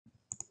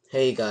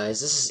Hey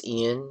guys, this is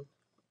Ian.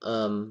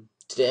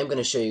 Today I'm going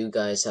to show you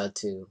guys how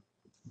to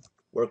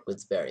work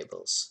with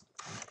variables.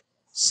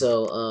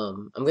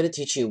 I'm going to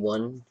teach you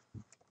one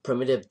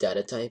primitive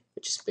data type,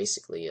 which is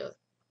basically a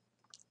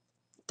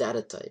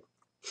data type.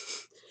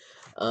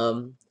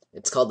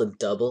 It's called a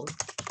double,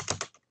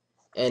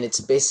 and it's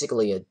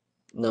basically a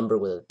number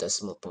with a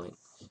decimal point.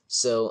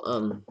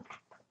 You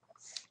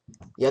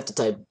have to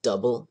type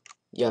double.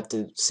 You have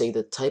to say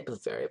the type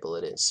of variable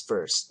it is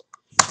first.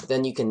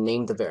 Then you can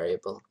name the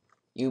variable.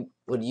 You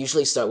would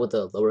usually start with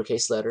a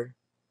lowercase letter,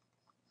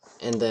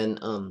 and then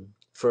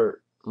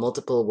for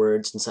multiple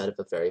words inside of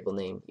a variable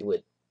name, you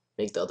would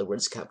make the other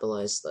words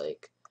capitalized,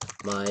 like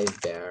my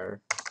var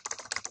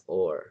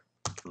or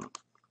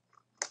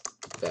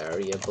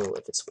variable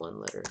if it's one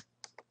letter.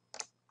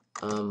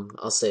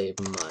 I'll say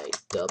my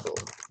double.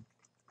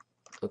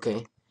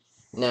 Okay.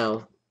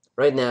 Now,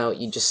 right now,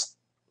 you just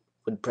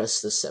would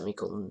press the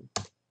semicolon.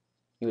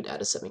 You would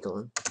add a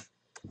semicolon.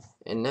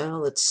 And now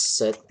let's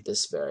set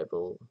this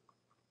variable's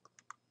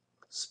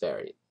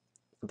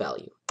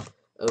value.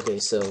 Okay,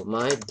 so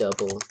my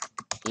double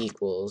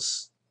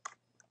equals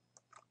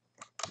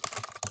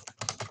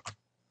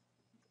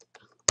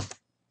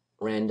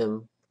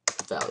random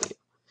value.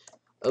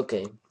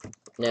 Okay,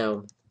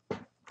 now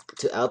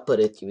to output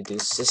it, you would do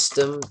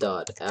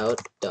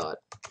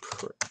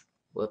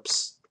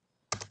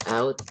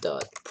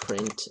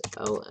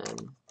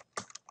system.out.println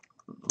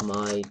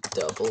my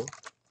double.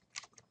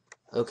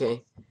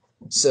 Okay,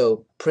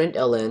 so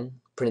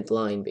println, print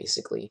line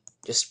basically,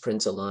 just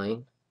prints a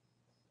line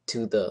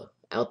to the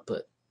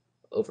output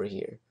over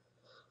here.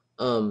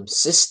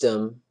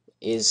 System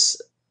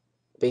is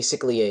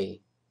basically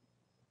a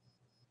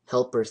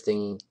helper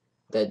thingy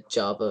that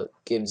Java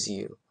gives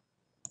you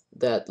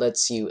that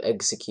lets you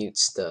execute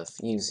stuff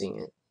using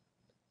it.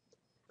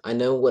 I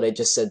know what I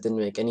just said didn't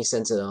make any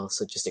sense at all,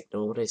 so just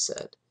ignore what I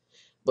said.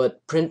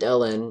 But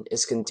println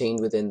is contained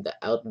within the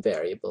out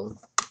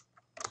variable,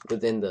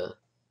 within the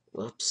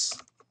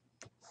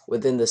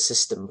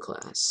system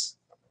class,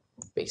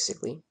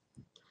 basically.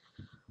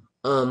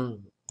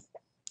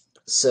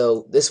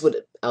 So this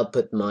would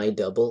output my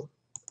double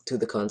to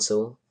the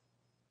console,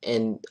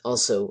 and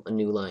also a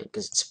new line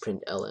because it's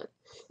println.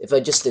 If I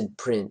just did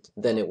print,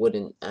 then it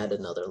wouldn't add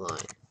another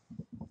line.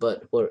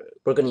 But we're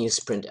going to use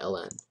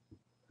println.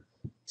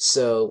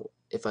 So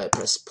if I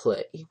press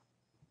play,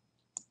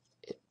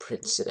 it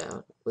prints it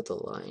out with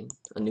a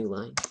new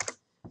line.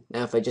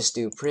 Now if I just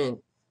do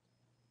print,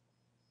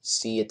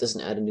 see, it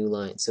doesn't add a new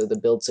line. So the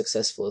build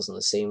successful is on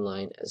the same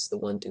line as the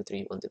 1, 2,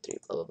 3, 1, 2, 3,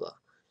 blah, blah, blah.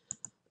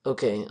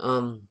 Okay,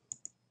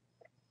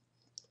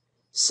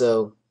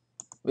 so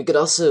we could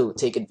also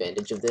take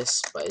advantage of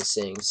this by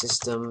saying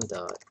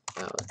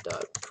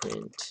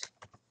system.out.print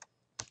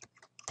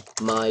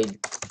my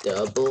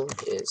double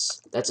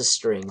is, that's a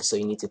string, so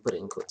you need to put it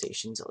in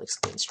quotations. I'll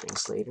explain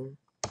strings later.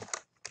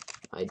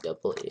 My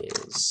double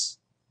is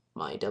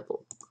my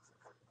double.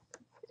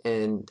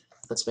 And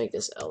let's make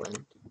this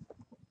ln.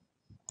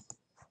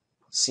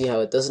 See how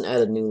it doesn't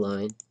add a new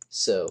line,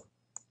 so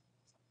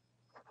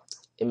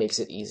it makes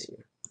it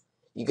easier.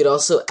 You could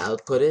also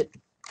output it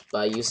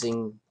by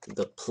using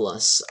the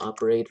plus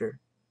operator.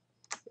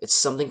 It's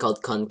something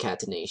called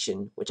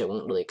concatenation, which I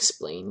won't really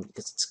explain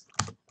because it's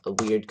a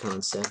weird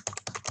concept.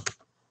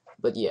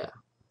 But yeah,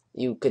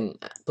 you can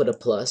put a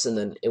plus and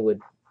then it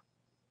would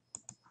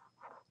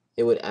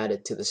add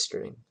it to the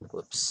string.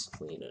 Whoops,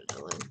 we need an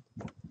ln.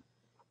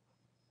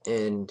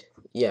 And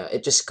yeah,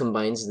 it just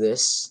combines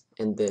this,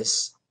 and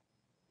it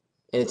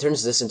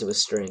turns this into a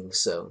string,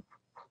 so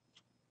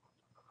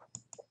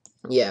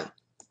yeah,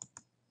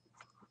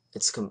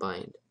 it's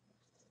combined.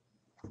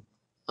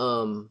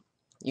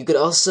 You could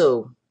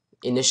also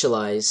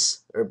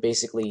initialize, or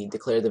basically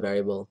declare the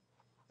variable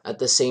at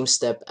the same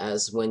step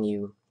as when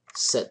you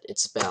set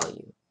its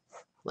value,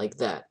 like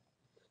that.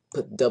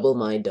 Put double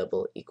my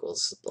double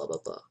equals blah blah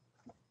blah,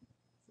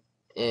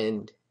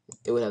 and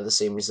it would have the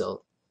same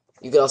result.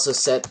 You could also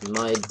set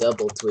my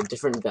double to a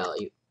different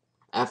value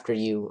after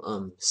you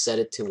set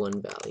it to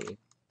one value,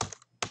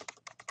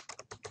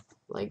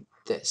 like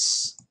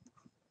this,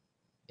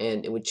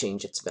 and it would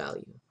change its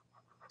value.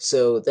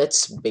 So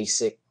that's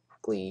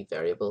basically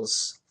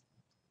variables.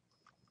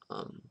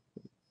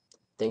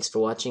 Thanks for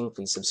watching.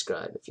 Please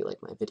subscribe if you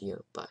like my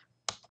video. Bye.